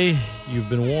Tuesday. You've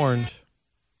been warned.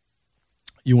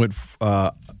 You went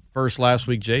first last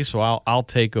week, Jay, so I'll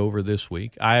take over this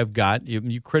week. I have got,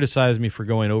 you criticized me for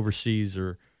going overseas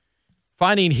or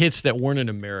finding hits that weren't in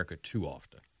America too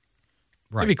often.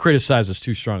 Right. Maybe criticize is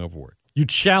too strong of a word. You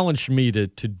challenged me to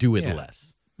do it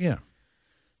less. Yeah.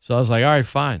 So I was like, all right,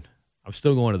 fine. I'm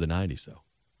still going to the 90s, though.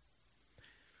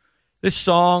 This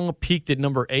song peaked at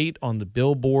number 8 on the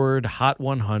Billboard Hot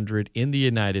 100 in the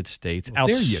United States. Well,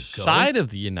 there you go. Outside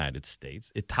of the United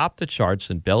States, it topped the charts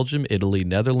in Belgium, Italy,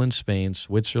 Netherlands, Spain,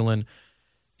 Switzerland.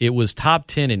 It was top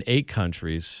 10 in 8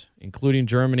 countries, including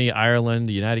Germany, Ireland,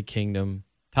 the United Kingdom,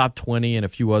 top 20 and a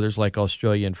few others like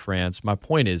Australia and France. My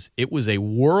point is, it was a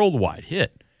worldwide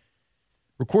hit.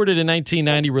 Recorded in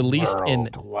 1990, released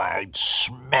Worldwide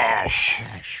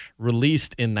smash.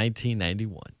 Released in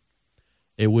 1991.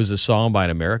 It was a song by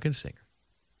an American singer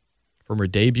from her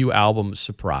debut album,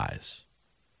 Surprise.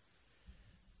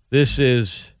 This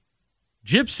is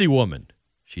Gypsy Woman,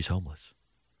 She's Homeless,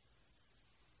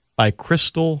 by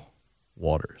Crystal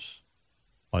Waters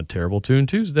on Terrible Tune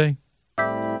Tuesday.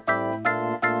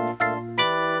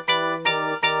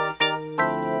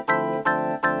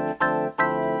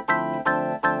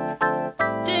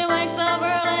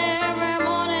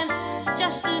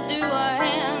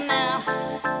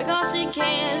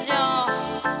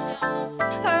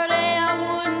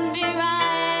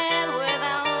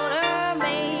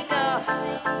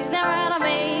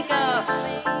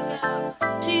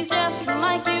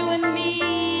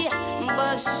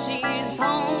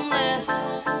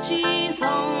 She's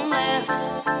homeless,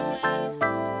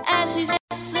 and she's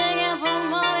singing for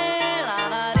money. La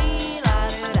la dee la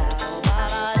doo da, la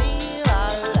la dee la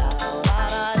doo da, la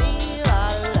la dee la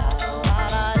doo da,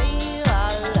 la la dee la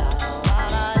doo da, la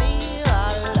la dee la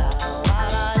doo da, la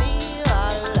la dee la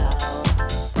doo da.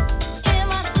 In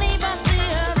my sleep I see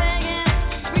her begging,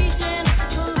 reaching,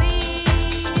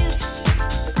 please.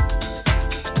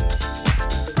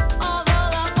 Although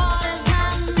the fault is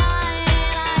not mine,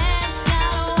 I ask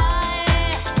God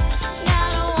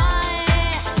why.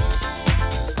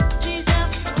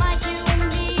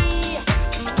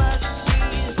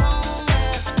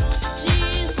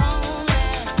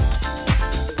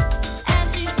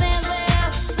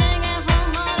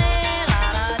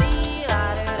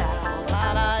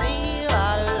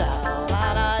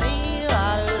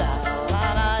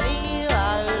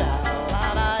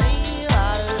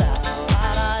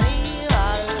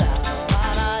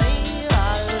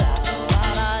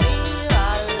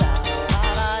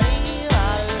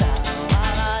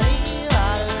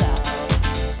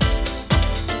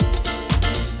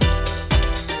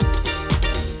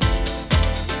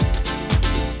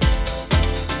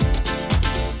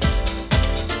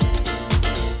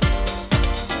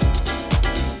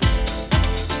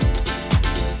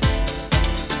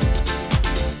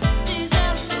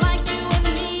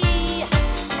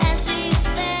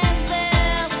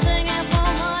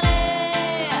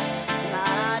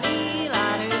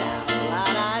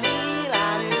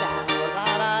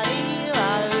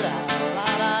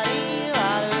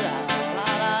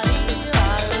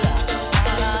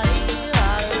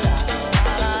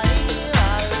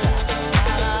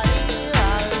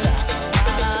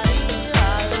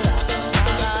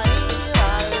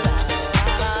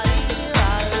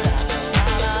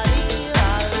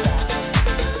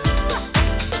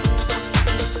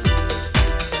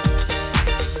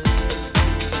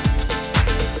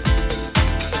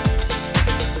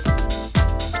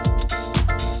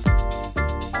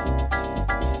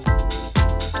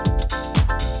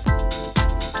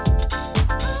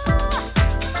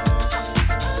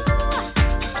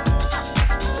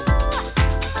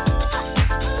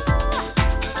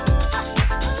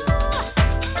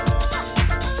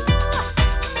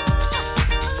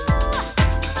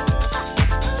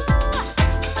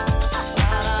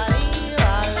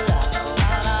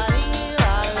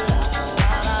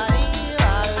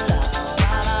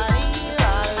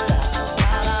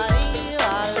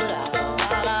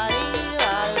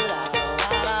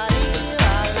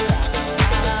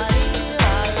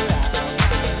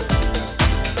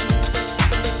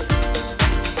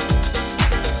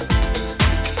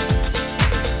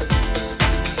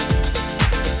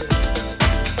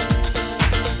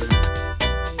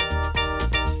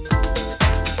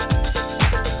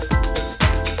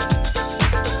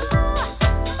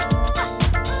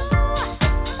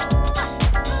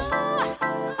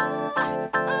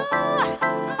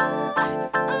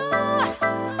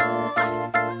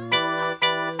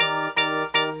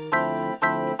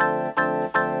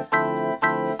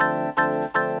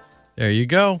 There you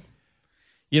go.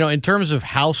 You know, in terms of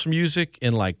house music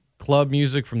and like club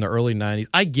music from the early 90s,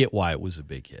 I get why it was a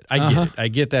big hit. I get it. I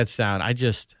get that sound. I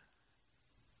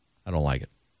don't like it.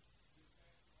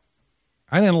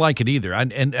 I didn't like it either.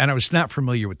 And I was not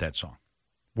familiar with that song.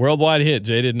 Worldwide hit.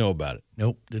 Jay didn't know about it.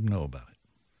 Nope, didn't know about it.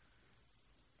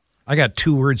 I got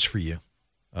 2 words for you.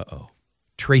 Uh-oh.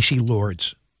 Tracy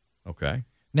Lords. Okay.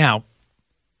 Now,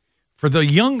 for the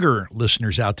younger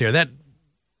listeners out there, that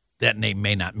name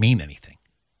may not mean anything.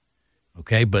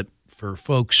 Okay, but for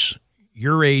folks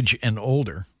your age and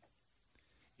older,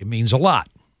 it means a lot.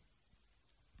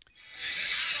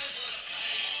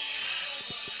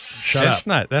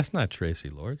 That's not Tracy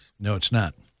Lords. No, it's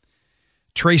not.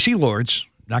 Tracy Lords,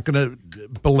 not going to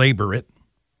belabor it,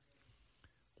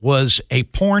 was a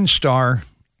porn star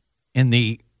in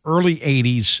the early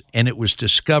 80s, and it was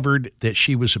discovered that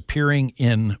she was appearing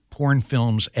in porn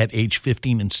films at age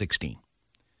 15 and 16.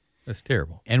 That's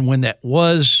terrible. And when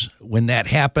that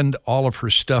happened, all of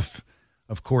her stuff,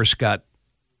 of course, got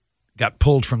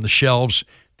pulled from the shelves.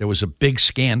 There was a big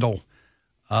scandal.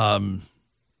 So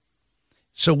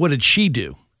what did she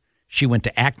do? She went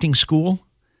to acting school.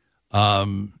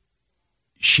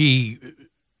 She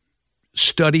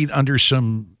studied under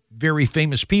some very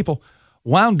famous people,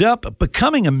 wound up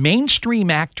becoming a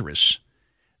mainstream actress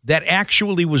that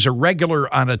actually was a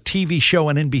regular on a TV show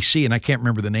on NBC, and I can't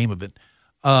remember the name of it,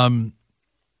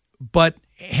 but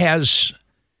has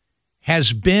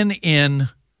been in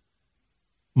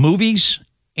movies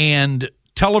and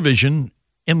television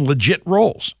in legit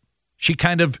roles. She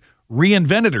kind of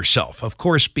reinvented herself, of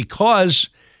course, because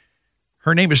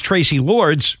her name is Tracy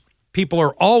Lords. People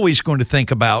are always going to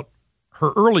think about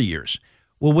her early years.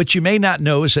 Well, what you may not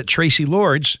know is that Tracy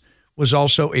Lords is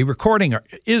also a recording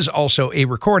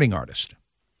artist.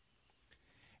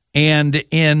 And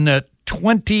in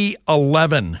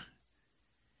 2011,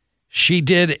 she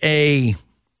did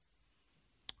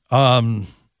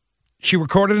she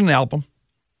recorded an album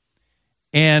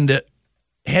and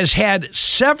has had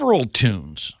several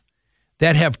tunes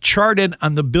that have charted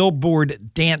on the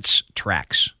Billboard dance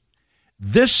tracks.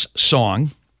 This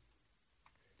song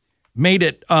made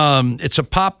it, it's a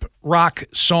pop rock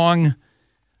song,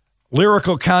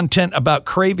 lyrical content about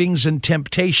cravings and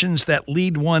temptations that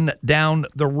lead one down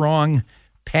the wrong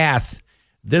path.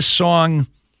 This song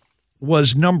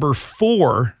was number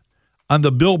 4 on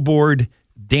the Billboard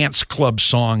Dance Club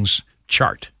Songs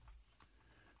chart.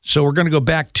 So we're going to go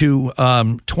back to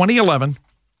 2011.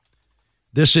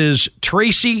 This is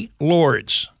Tracy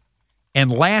Lords and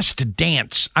Last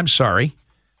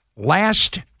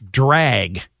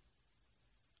Drag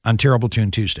on Terrible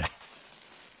Tune Tuesday.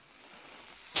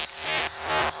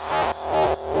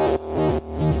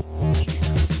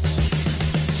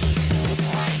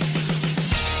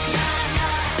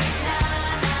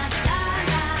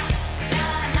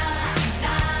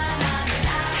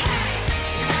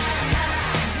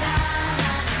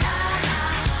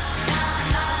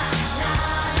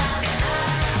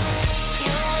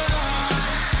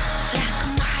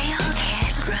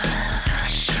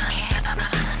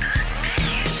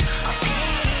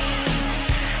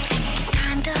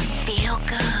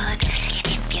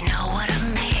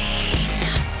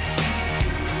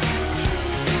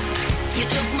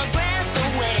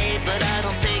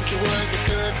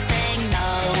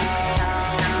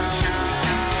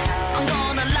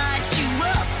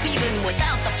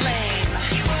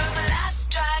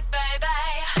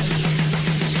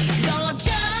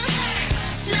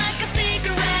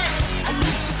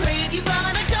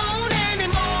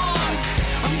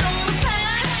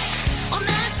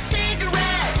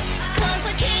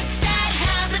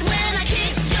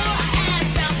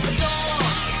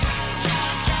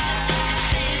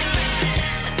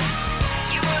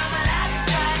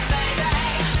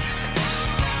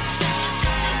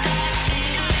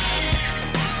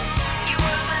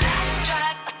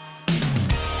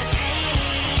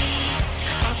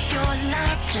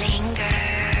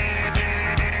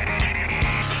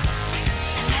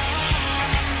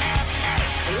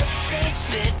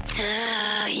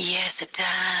 Yes, it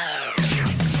does.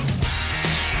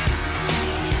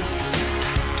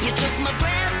 You took my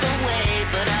breath away,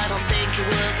 but I don't think it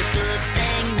was a good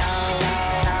thing, no.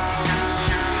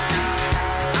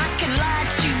 I can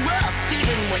light you up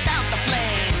even without the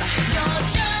flame. You're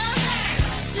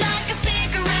just like a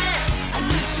cigarette. I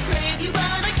used to crave you,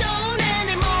 but I don't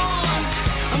anymore.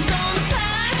 I'm gonna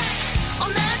pass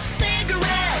on that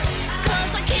cigarette,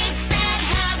 'cause I kick that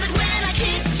habit when I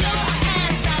kicked your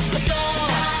ass out the door.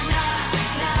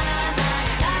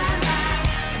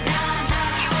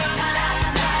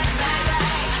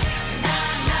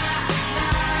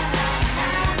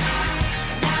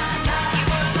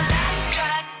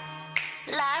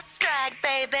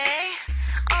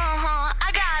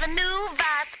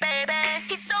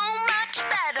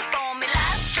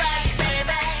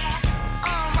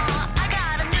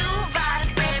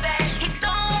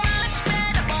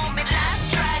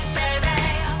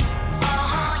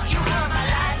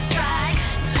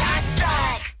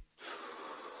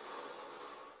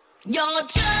 You're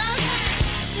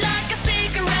just like a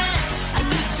cigarette. I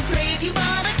used to crave you, but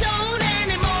I don't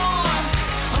anymore.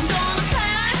 I'm gonna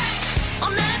pass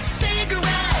on that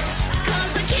cigarette,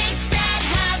 'cause I kicked that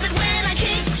habit when I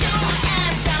kicked your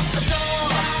ass out the door.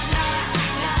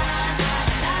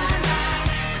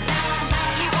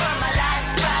 You were my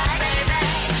last cry, baby.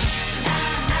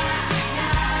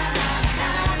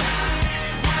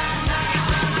 You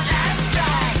were my last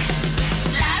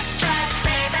track,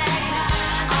 baby.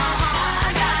 I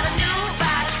got a new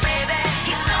vice, baby.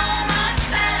 He's so much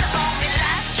better for me.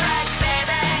 Last track,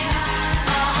 baby.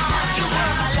 You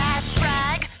were my last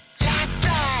track.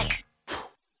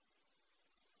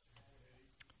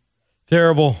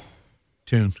 Terrible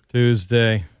Tune.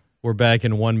 Tuesday. We're back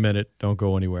in 1 minute. Don't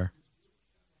go anywhere.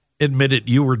 Admit it,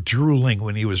 you were drooling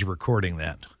when he was recording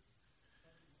that.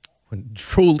 When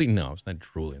drooling? No, it's not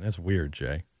drooling. That's weird,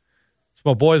 Jay. It's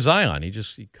my boy Zion.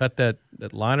 He cut that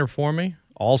liner for me.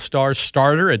 All-star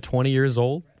starter at 20 years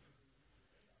old.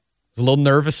 Was a little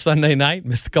nervous Sunday night.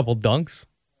 Missed a couple dunks.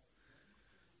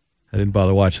 I didn't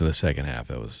bother watching the second half.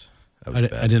 That was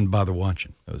bad. I didn't bother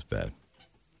watching. That was bad.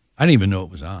 I didn't even know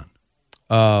it was on.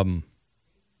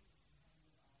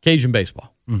 Cajun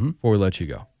baseball. Before we let you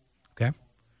go. Okay.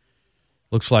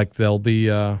 Looks like they'll be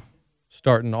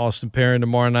starting Austin Perrin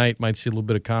tomorrow night. Might see a little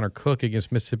bit of Connor Cook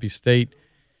against Mississippi State.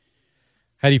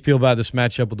 How do you feel about this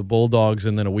matchup with the Bulldogs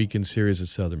and then a weekend series at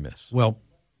Southern Miss? Well,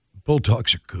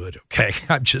 Bulldogs are good, okay?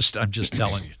 I'm just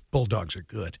telling you. Bulldogs are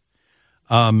good.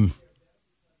 I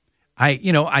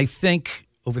think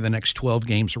over the next 12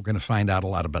 games we're going to find out a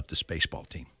lot about this baseball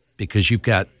team, because you've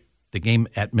got the game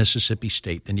at Mississippi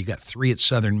State, then you got 3 at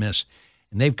Southern Miss,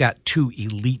 and they've got 2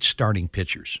 elite starting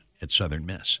pitchers at Southern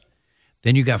Miss.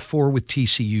 Then you got 4 with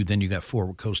TCU, then you got 4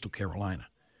 with Coastal Carolina.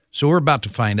 So we're about to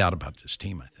find out about this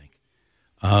team, I think.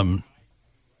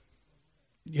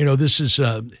 This is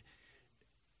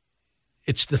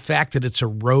it's the fact that it's a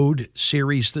road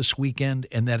series this weekend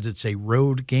and that it's a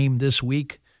road game this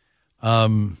week.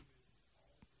 I'm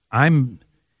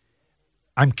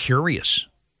curious.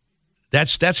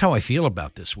 That's how I feel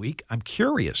about this week. I'm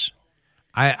curious.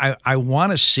 I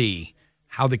want to see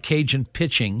how the Cajun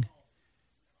pitching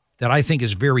that I think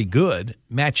is very good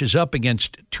matches up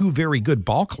against 2 very good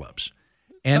ball clubs.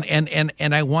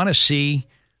 And I want to see,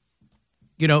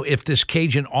 if this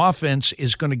Cajun offense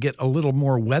is going to get a little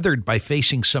more weathered by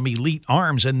facing some elite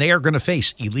arms, and they are going to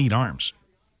face elite arms.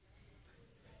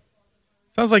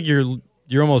 Sounds like you're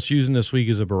almost using this week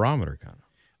as a barometer, kind of.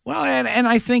 Well, and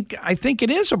I think it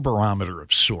is a barometer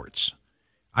of sorts.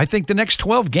 I think the next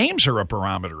 12 games are a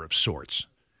barometer of sorts.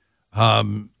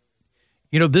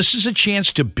 This is a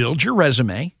chance to build your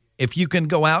resume. If you can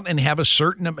go out and have a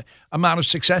certain amount of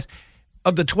success.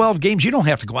 Of the 12 games, you don't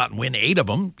have to go out and win 8 of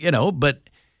them,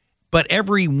 but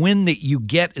every win that you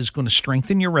get is going to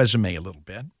strengthen your resume a little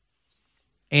bit.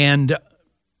 And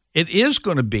it is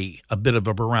going to be a bit of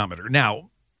a barometer.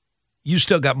 Now, you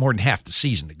still got more than half the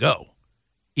season to go,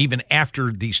 even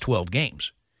after these 12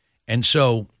 games. And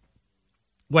so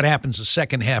what happens the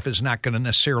second half is not going to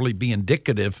necessarily be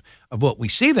indicative of what we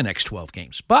see the next 12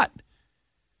 games. But,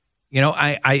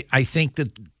 I think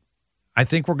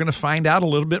we're going to find out a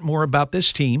little bit more about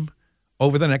this team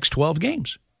over the next 12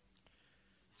 games.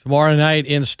 Tomorrow night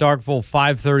in Starkville,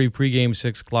 5:30 pregame,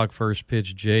 6 o'clock first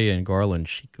pitch. Jay and Garland,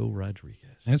 Chico Rodriguez.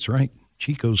 That's right.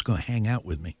 Chico's going to hang out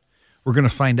with me. We're going to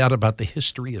find out about the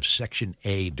history of Section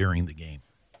A during the game.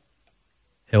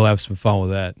 He'll have some fun with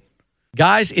that.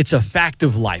 Guys, it's a fact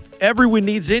of life. Everyone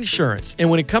needs insurance. And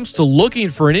when it comes to looking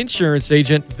for an insurance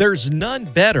agent, there's none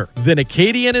better than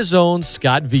Acadiana's own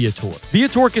Scott Viator.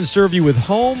 Viator can serve you with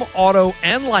home, auto,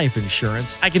 and life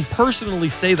insurance. I can personally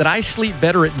say that I sleep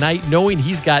better at night knowing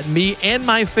he's got me and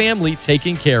my family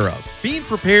taken care of. Being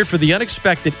prepared for the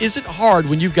unexpected isn't hard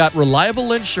when you've got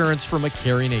reliable insurance from a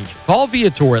caring agent. Call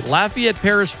Viator at Lafayette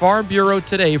Paris Farm Bureau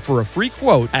today for a free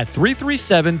quote at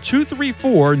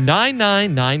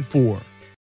 337-234-9994.